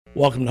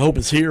Welcome to Hope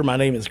is Here. My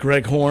name is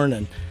Greg Horn,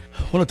 and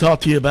I want to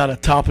talk to you about a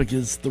topic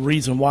is the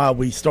reason why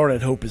we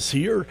started Hope is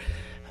Here,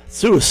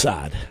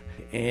 suicide.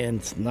 And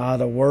it's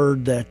not a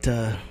word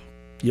that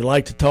you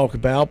like to talk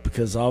about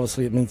because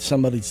obviously it means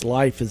somebody's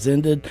life has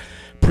ended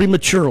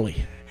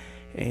prematurely.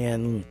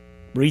 And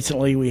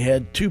recently we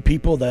had two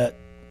people that,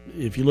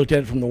 if you looked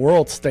at it from the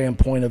world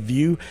standpoint of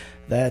view,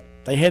 that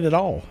they had it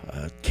all.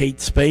 Kate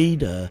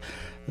Spade, the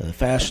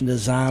fashion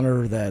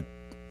designer, that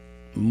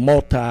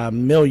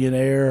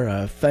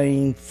multi-millionaire,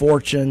 fame,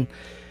 fortune,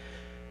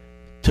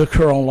 took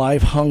her own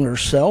life, hung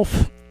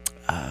herself,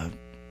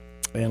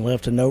 and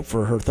left a note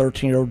for her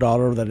 13-year-old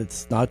daughter that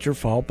it's not your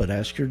fault, but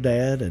ask your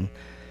dad. And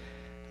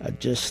I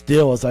just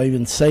still, as I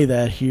even say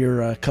that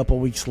here a couple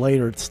weeks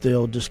later, it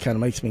still just kind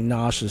of makes me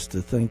nauseous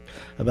to think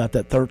about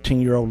that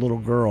 13-year-old little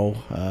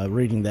girl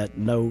reading that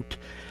note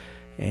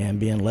and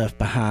being left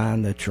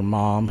behind, that your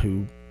mom,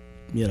 who,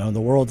 you know, in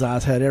the world's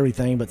eyes had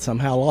everything, but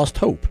somehow lost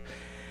hope.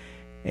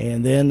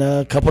 And then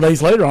a couple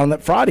days later, on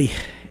that Friday,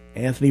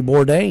 Anthony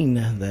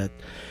Bourdain, that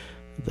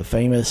the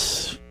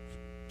famous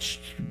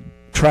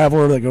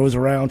traveler that goes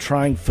around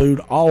trying food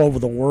all over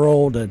the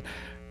world, and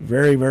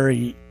very,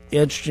 very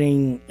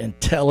interesting,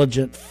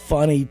 intelligent,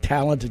 funny,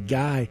 talented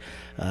guy,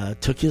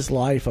 took his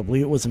life. I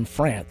believe it was in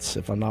France,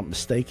 if I'm not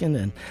mistaken,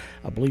 and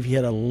I believe he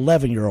had an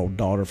 11-year-old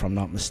daughter, if I'm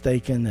not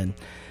mistaken, and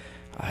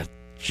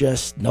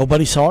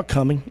nobody saw it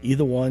coming,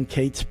 either one,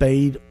 Kate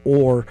Spade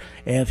or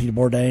Anthony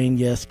Bourdain.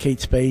 Yes, Kate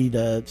Spade,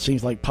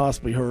 seems like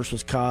possibly hers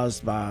was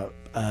caused by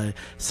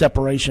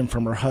separation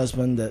from her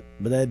husband,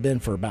 but that had been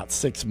for about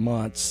 6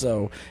 months,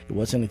 so it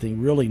wasn't anything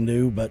really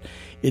new. But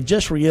it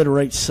just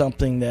reiterates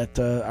something that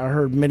I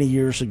heard many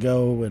years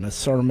ago in a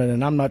sermon,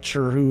 and I'm not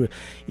sure who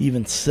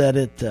even said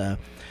it,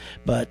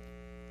 but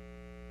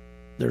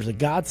there's a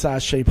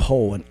God-sized shaped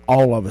hole in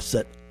all of us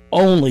that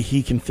only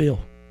He can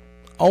fill.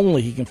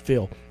 Only He can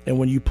fill. And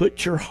when you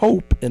put your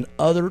hope in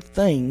other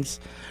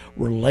things,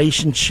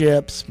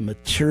 relationships,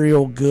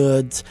 material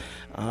goods,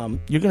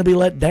 you're going to be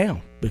let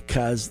down,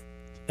 because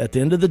at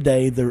the end of the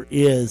day, there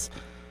is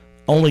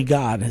only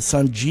God and His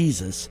Son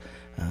Jesus.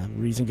 The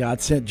reason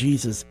God sent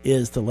Jesus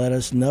is to let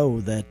us know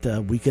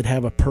that we could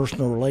have a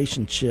personal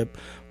relationship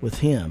with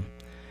Him.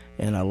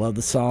 And I love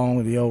the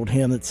song, the old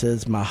hymn that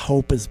says, "My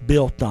hope is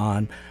built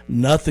on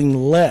nothing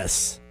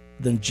less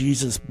than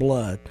Jesus'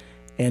 blood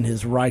and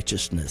His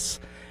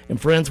righteousness." And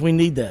friends, we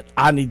need that.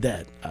 I need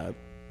that.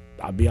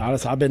 I'll be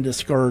honest, I've been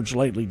discouraged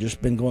lately, just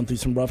been going through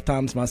some rough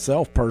times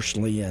myself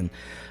personally. And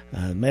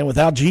man,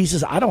 without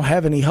Jesus, I don't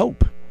have any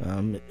hope.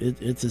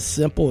 It's as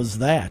simple as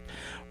that.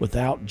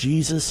 Without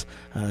Jesus,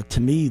 to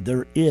me,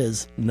 there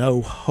is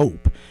no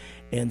hope.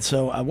 And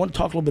so I want to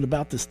talk a little bit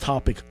about this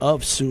topic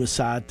of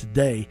suicide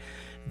today.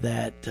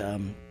 That,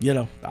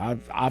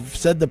 I've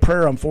said the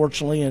prayer,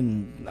 unfortunately,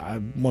 and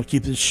I want to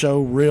keep this show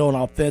real and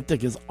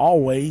authentic as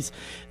always,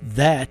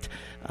 that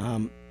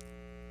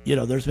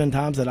there's been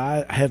times that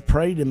I have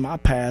prayed in my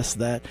past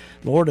that,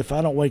 Lord, if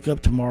I don't wake up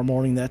tomorrow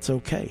morning, that's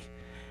okay.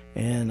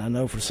 And I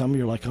know for some of you,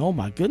 you're like, oh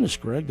my goodness,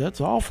 Greg,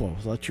 that's awful.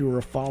 I thought you were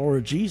a follower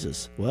of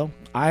Jesus. Well,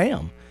 I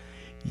am.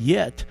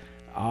 Yet,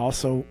 I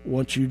also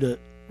want you to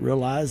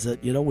realize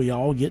that, we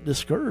all get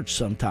discouraged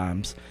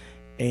sometimes.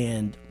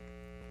 And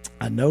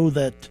I know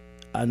that,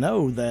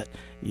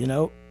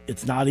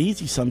 it's not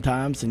easy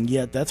sometimes. And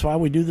yet that's why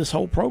we do this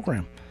whole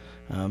program.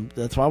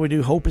 That's why we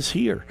do Hope is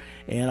Here.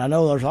 And I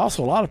know there's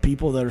also a lot of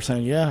people that are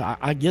saying, yeah,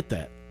 I get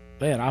that.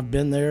 Man, I've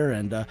been there,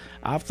 and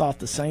I've thought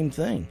the same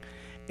thing.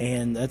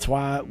 And that's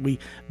why we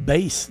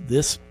base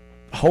this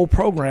whole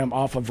program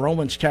off of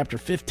Romans chapter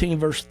 15,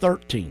 verse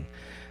 13.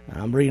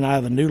 I'm reading out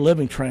of the New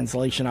Living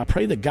Translation. I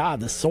pray that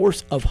God, the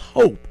source of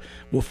hope,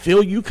 will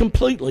fill you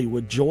completely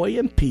with joy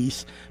and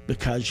peace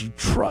because you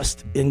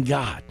trust in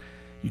God.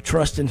 You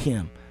trust in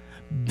Him.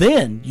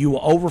 Then you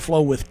will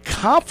overflow with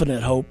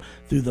confident hope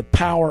through the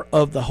power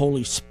of the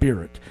Holy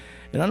Spirit.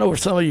 And I know where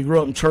some of you grew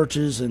up in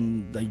churches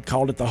and they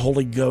called it the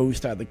Holy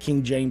Ghost out of the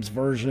King James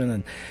Version,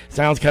 and it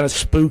sounds kind of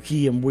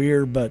spooky and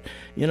weird, but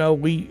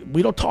we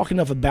don't talk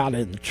enough about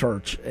it in the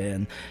church.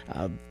 And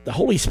the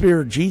Holy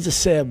Spirit, Jesus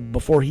said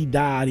before He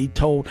died, He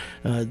told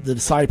the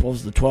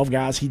disciples, the 12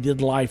 guys He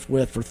did life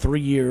with for 3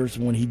 years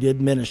when He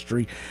did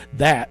ministry,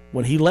 that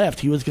when He left,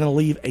 He was going to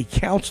leave a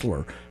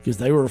counselor, because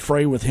they were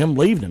afraid with Him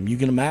leaving them. You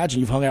can imagine,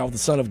 you've hung out with the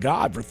Son of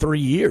God for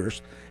 3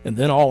 years, and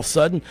then all of a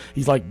sudden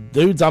He's like,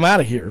 dudes, I'm out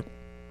of here.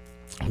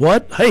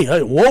 What? Hey,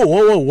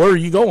 whoa, where are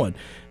you going?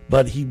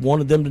 But He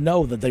wanted them to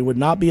know that they would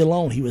not be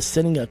alone. He was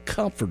sending a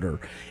comforter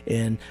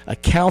and a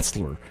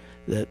counselor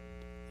that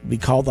we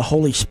call the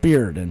Holy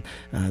Spirit, and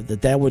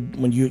that would,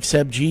 when you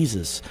accept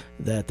Jesus,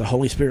 that the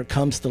Holy Spirit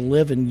comes to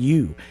live in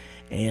you.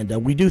 And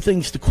we do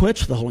things to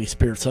quench the Holy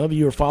Spirit. Some of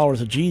you are followers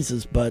of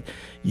Jesus, but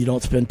you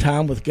don't spend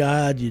time with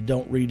God. You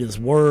don't read His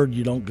Word.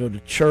 You don't go to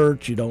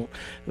church. You don't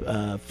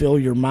fill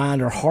your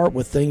mind or heart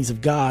with things of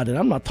God. And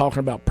I'm not talking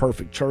about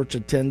perfect church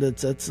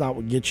attendance. That's not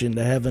what gets you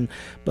into heaven.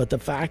 But the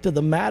fact of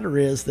the matter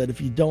is that if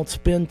you don't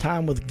spend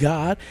time with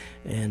God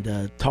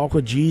and talk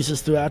with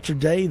Jesus throughout your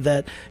day,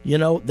 that,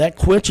 that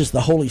quenches the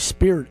Holy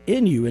Spirit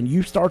in you, and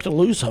you start to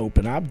lose hope.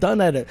 And I've done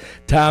that at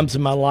times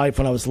in my life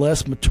when I was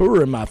less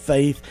mature in my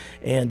faith,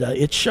 and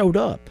it showed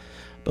up.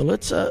 But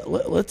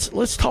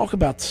let's talk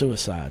about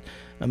suicide.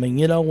 I mean,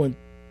 when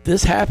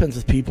this happens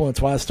with people,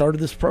 that's why I started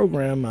this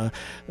program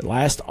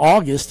last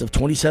August of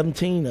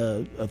 2017.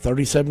 A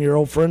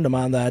 37-year-old friend of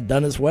mine that had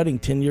done his wedding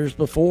 10 years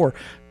before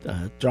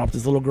dropped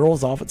his little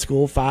girls off at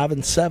school, 5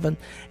 and 7,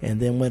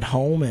 and then went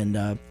home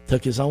and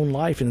took his own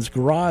life in his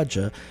garage.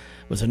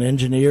 Was an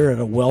engineer at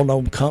a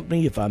well-known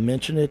company, if I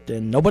mention it,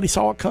 and nobody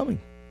saw it coming.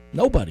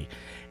 Nobody.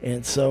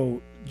 And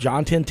so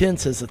John 10:10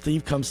 says the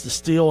thief comes to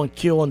steal and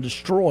kill and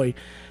destroy,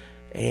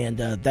 and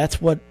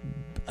that's what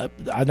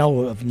I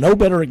know of no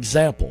better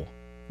example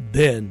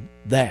than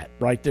that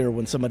right there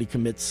when somebody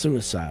commits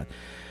suicide.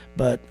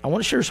 But I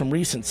want to share some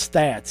recent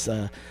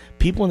stats.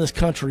 People in this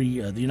country,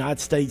 the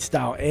United States,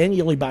 die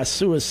annually by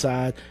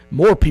suicide.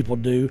 More people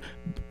do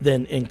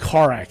than in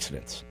car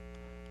accidents.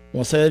 I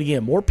want to say that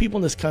again. More people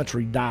in this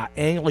country die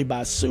annually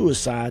by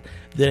suicide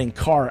than in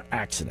car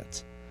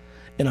accidents.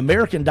 An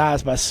American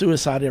dies by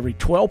suicide every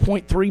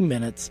 12.3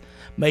 minutes,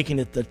 making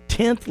it the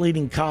 10th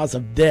leading cause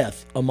of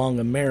death among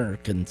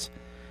Americans.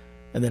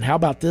 And then how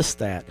about this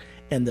stat?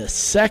 And the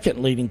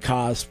second leading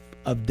cause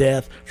of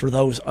death for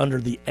those under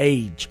the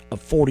age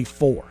of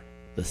 44.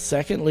 The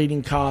second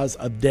leading cause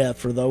of death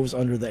for those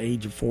under the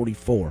age of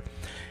 44.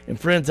 And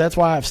friends, that's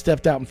why I've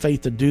stepped out in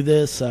faith to do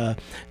this.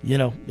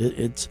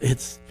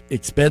 It's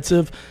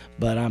expensive,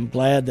 but I'm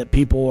glad that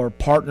people are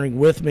partnering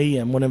with me,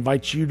 and want to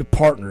invite you to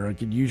partner. I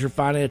could use your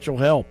financial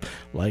help.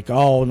 Like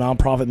all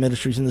nonprofit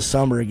ministries in the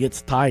summer, it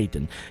gets tight,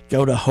 and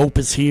go to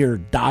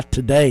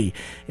hopeishere.today,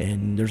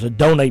 and there's a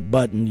donate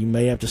button. You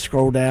may have to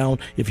scroll down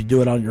if you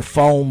do it on your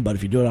phone, but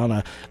if you do it on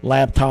a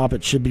laptop,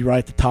 it should be right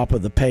at the top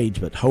of the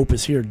page. But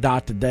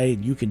hopeishere.today,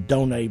 and you can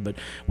donate. But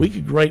we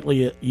could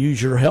greatly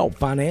use your help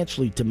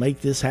financially to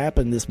make this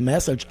happen, this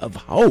message of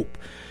hope,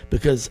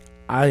 because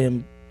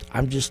I'm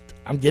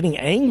getting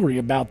angry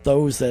about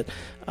those that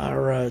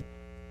are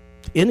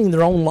ending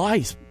their own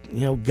lives.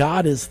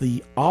 God is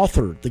the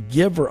author, the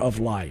giver of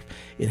life,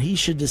 and He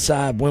should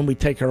decide when we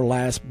take our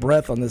last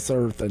breath on this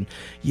earth. And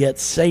yet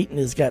Satan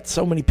has got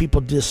so many people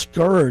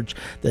discouraged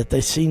that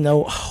they see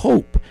no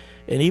hope.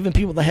 And even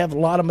people that have a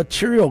lot of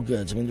material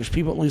goods. I mean, there's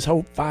people that lose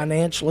hope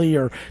financially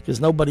or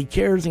because nobody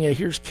cares. And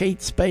here's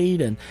Kate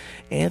Spade and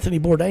Anthony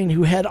Bourdain,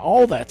 who had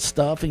all that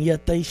stuff, and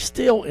yet they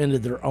still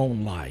ended their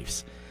own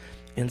lives.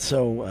 And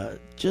so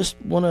just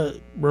want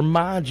to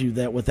remind you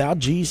that without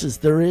Jesus,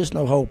 there is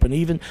no hope. And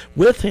even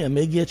with Him,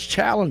 it gets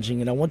challenging.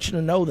 And I want you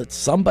to know that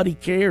somebody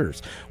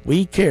cares.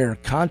 We care.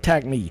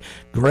 Contact me,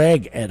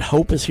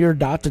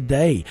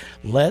 Greg@hopeishere.today.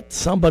 Let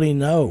somebody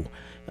know.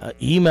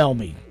 Email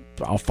me.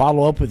 I'll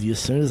follow up with you as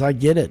soon as I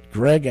get it.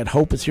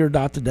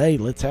 Greg@hopeishere.today.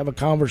 Let's have a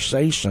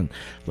conversation.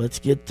 Let's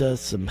get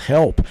some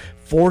help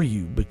for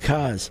you,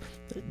 because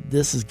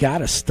this has got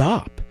to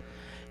stop.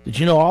 Did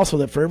you know also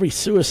that for every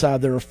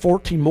suicide, there are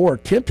 14 more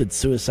attempted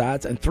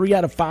suicides, and 3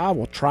 out of 5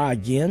 will try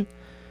again?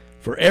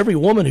 For every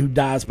woman who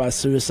dies by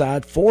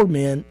suicide, 4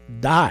 men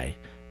die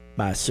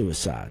by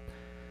suicide.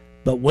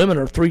 But women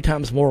are 3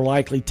 times more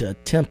likely to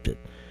attempt it.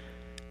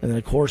 And then,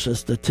 of course, a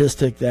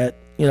statistic that,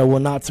 will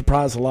not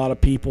surprise a lot of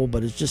people,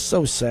 but it's just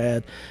so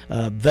sad.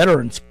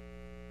 Veterans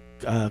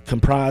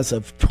comprise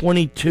of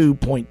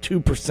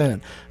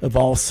 22.2% of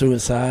all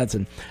suicides,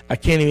 and I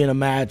can't even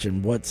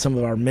imagine what some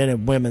of our men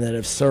and women that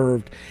have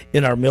served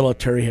in our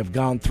military have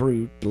gone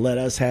through to let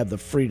us have the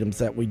freedoms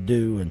that we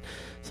do. And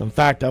so, in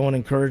fact, I want to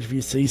encourage, if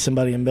you see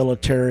somebody in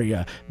military,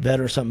 a vet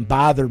or something,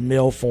 buy their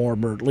meal for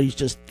them, or at least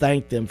just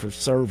thank them for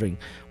serving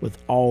with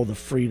all the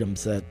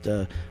freedoms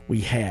that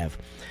we have.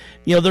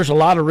 There's a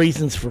lot of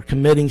reasons for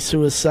committing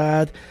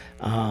suicide.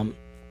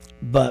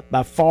 But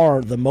by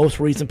far, the most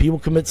reason people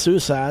commit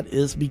suicide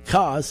is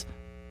because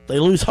they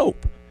lose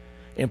hope.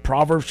 In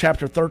Proverbs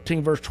chapter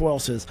 13, verse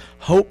 12 says,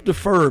 hope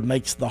deferred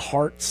makes the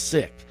heart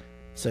sick.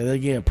 Say that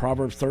again,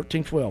 Proverbs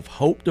 13:12.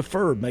 Hope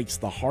deferred makes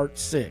the heart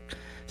sick.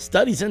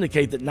 Studies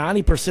indicate that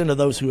 90% of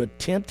those who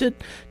attempted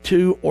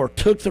to or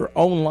took their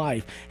own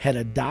life had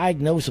a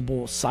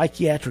diagnosable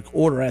psychiatric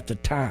order at the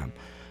time.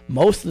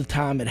 Most of the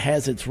time, it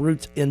has its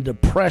roots in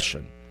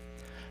depression.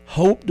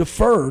 Hope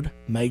deferred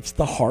makes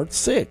the heart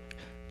sick,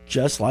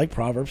 just like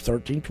Proverbs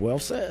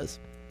 13:12 says.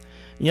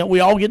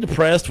 We all get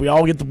depressed. We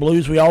all get the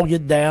blues. We all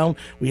get down.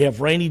 We have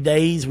rainy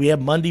days. We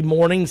have Monday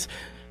mornings.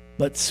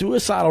 But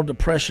suicidal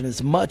depression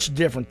is much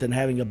different than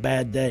having a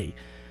bad day.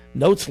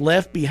 Notes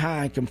left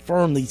behind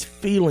confirm these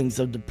feelings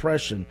of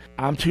depression.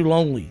 I'm too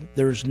lonely.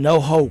 There's no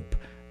hope.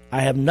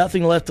 I have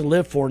nothing left to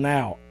live for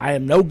now. I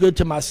am no good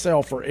to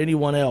myself or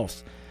anyone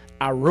else.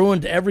 I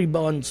ruined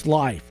everyone's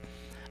life.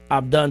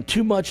 I've done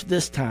too much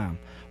this time.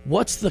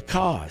 What's the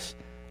cause?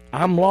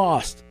 I'm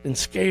lost and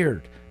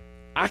scared.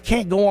 I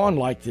can't go on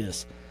like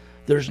this.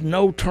 There's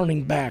no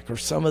turning back, or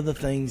some of the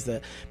things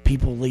that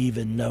people leave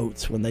in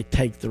notes when they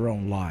take their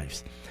own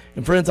lives.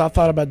 And friends, I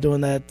thought about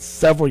doing that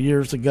several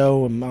years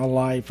ago in my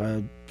life.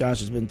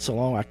 Gosh, it's been so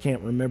long, I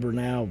can't remember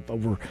now,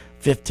 over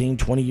 15,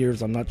 20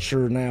 years. I'm not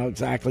sure now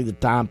exactly the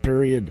time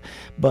period.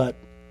 But,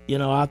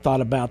 I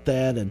thought about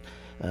that and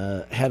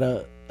had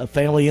a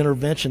family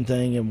intervention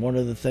thing. And one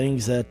of the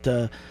things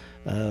that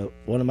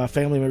one of my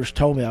family members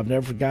told me, I've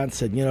never forgotten,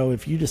 said,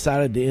 if you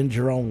decided to end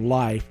your own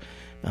life,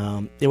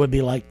 it would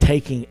be like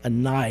taking a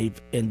knife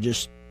and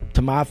just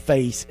to my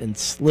face and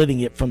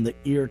slitting it from the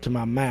ear to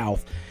my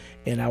mouth.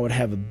 And I would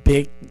have a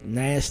big,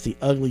 nasty,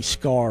 ugly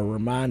scar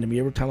reminding me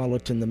every time I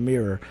looked in the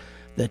mirror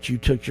that you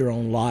took your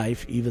own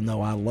life, even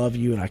though I love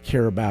you and I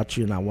care about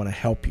you and I want to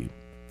help you.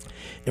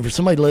 And for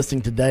somebody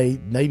listening today,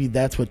 maybe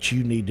that's what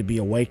you need to be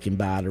awakened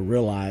by, to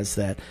realize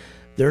that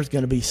there's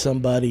going to be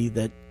somebody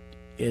that,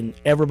 and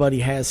everybody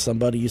has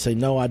somebody. You say,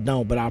 no, I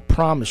don't, but I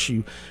promise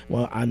you,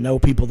 well, I know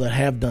people that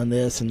have done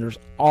this, and there's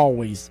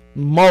always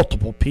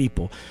multiple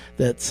people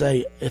that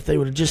say, if they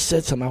would have just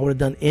said something, I would have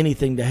done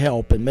anything to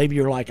help. And maybe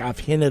you're like, I've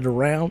hinted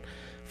around.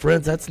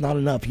 Friends, that's not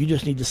enough. You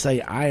just need to say,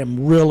 I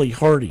am really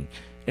hurting.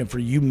 And for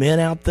you men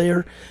out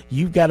there,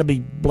 you've got to be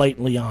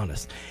blatantly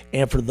honest.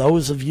 And for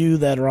those of you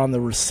that are on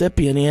the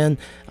recipient end,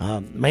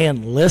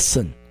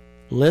 listen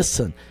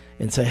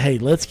and say, hey,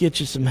 let's get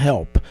you some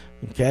help.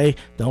 Okay,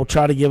 don't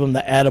try to give them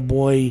the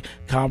attaboy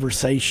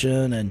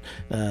conversation, and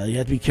you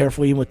have to be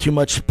careful even with too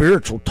much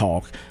spiritual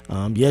talk.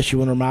 Yes, you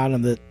want to remind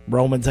them that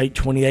Romans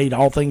 8:28,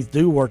 all things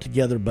do work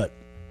together, but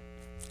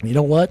you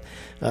know what?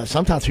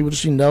 Sometimes people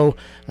just need to know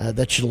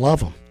that you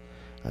love them.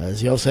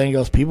 As the old saying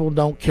goes, people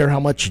don't care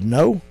how much you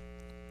know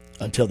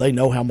until they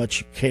know how much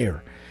you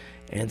care.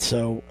 And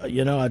so,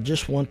 I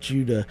just want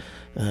you to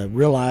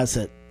realize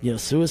that,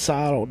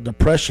 suicidal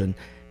depression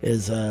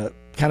is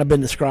kind of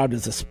been described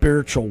as a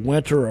spiritual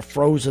winter, a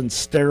frozen,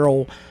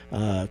 sterile,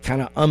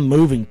 kind of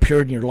unmoving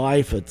period in your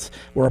life. It's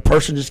where a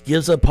person just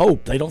gives up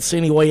hope. They don't see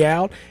any way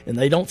out, and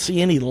they don't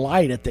see any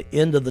light at the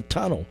end of the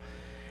tunnel.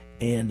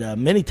 And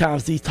many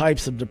times these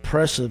types of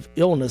depressive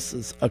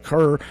illnesses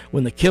occur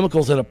when the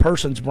chemicals in a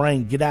person's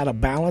brain get out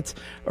of balance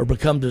or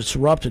become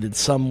disrupted in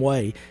some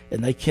way,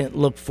 and they can't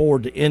look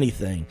forward to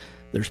anything.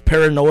 There's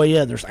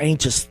paranoia, there's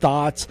anxious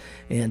thoughts,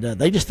 and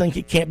they just think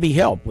it can't be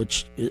helped,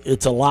 which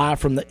it's a lie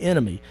from the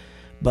enemy.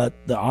 But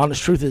the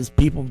honest truth is,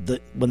 people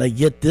that when they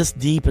get this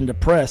deep and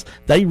depressed,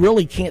 they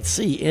really can't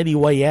see any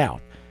way out.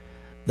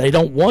 They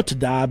don't want to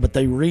die, but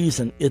they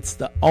reason it's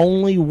the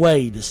only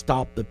way to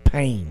stop the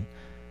pain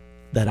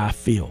that I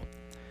feel.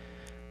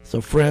 So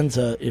friends,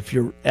 if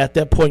you're at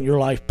that point in your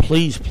life,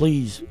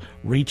 please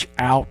reach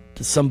out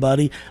to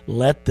somebody.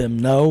 Let them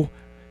know,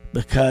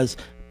 because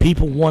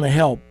people want to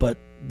help, but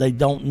they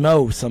don't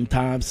know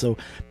sometimes. So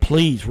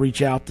please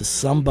reach out to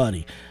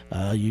somebody.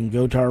 You can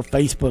go to our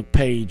Facebook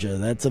page,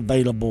 that's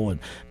available, and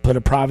put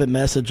a private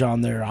message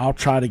on there. I'll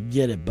try to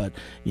get it, but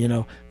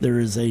there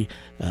is a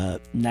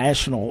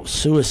national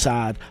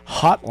suicide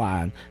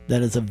hotline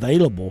that is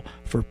available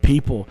for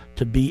people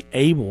to be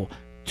able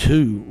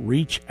to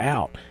reach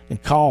out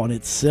and call, and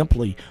it's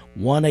simply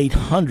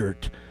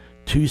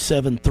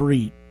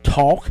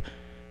 1-800-273-TALK,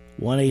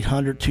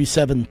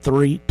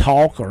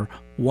 1-800-273-TALK, or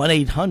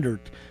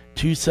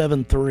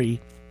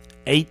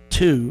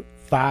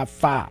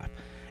 1-800-273-8255.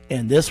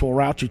 And this will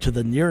route you to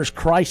the nearest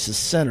crisis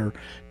center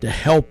to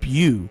help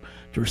you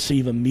to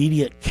receive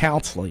immediate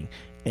counseling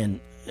and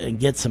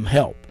get some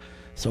help.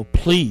 So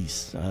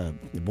please,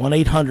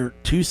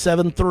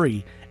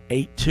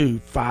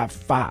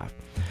 1-800-273-8255.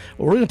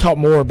 Well, we're going to talk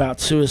more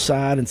about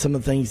suicide and some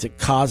of the things that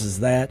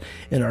causes that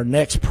in our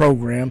next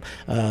program.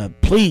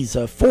 Please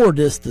forward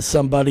this to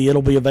somebody.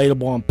 It'll be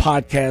available on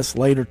podcast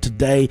later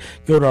today.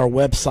 Go to our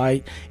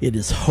website. It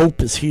is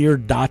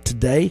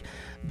hopeishere.today.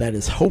 That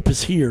is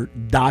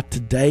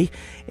hopeishere.today.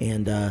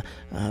 And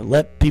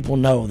let people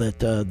know that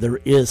there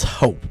is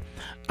hope.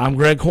 I'm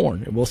Greg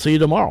Horn, and we'll see you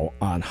tomorrow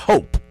on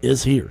Hope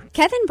is Here.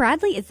 Kevin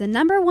Bradley is the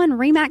 #1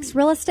 RE/MAX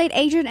real estate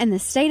agent in the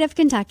state of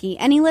Kentucky,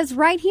 and he lives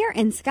right here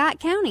in Scott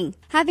County.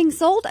 Having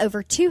sold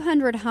over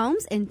 200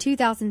 homes in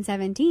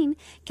 2017,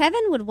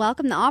 Kevin would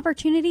welcome the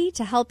opportunity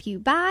to help you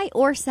buy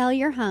or sell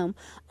your home,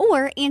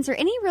 or answer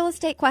any real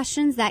estate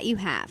questions that you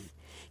have.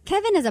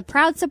 Kevin is a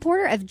proud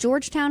supporter of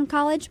Georgetown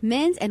College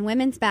men's and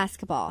women's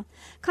basketball.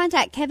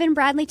 Contact Kevin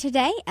Bradley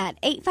today at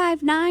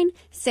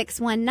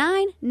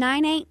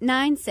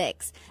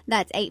 859-619-9896.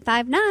 That's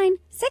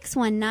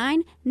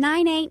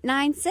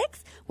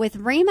 859-619-9896 with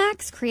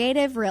RE/MAX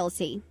Creative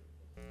Realty.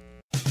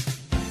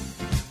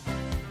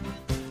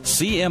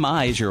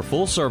 CMI is your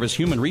full-service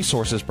human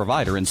resources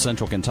provider in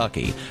Central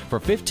Kentucky. For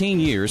 15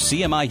 years,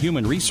 CMI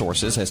Human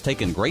Resources has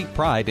taken great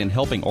pride in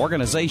helping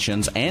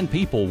organizations and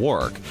people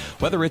work.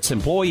 Whether it's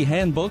employee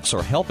handbooks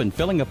or help in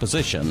filling a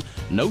position,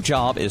 no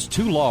job is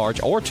too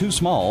large or too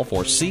small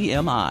for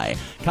CMI.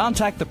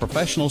 Contact the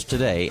professionals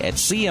today at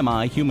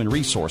CMI Human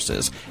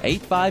Resources,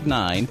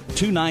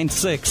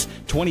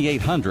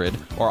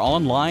 859-296-2800, or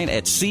online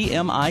at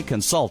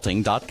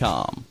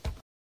cmiconsulting.com.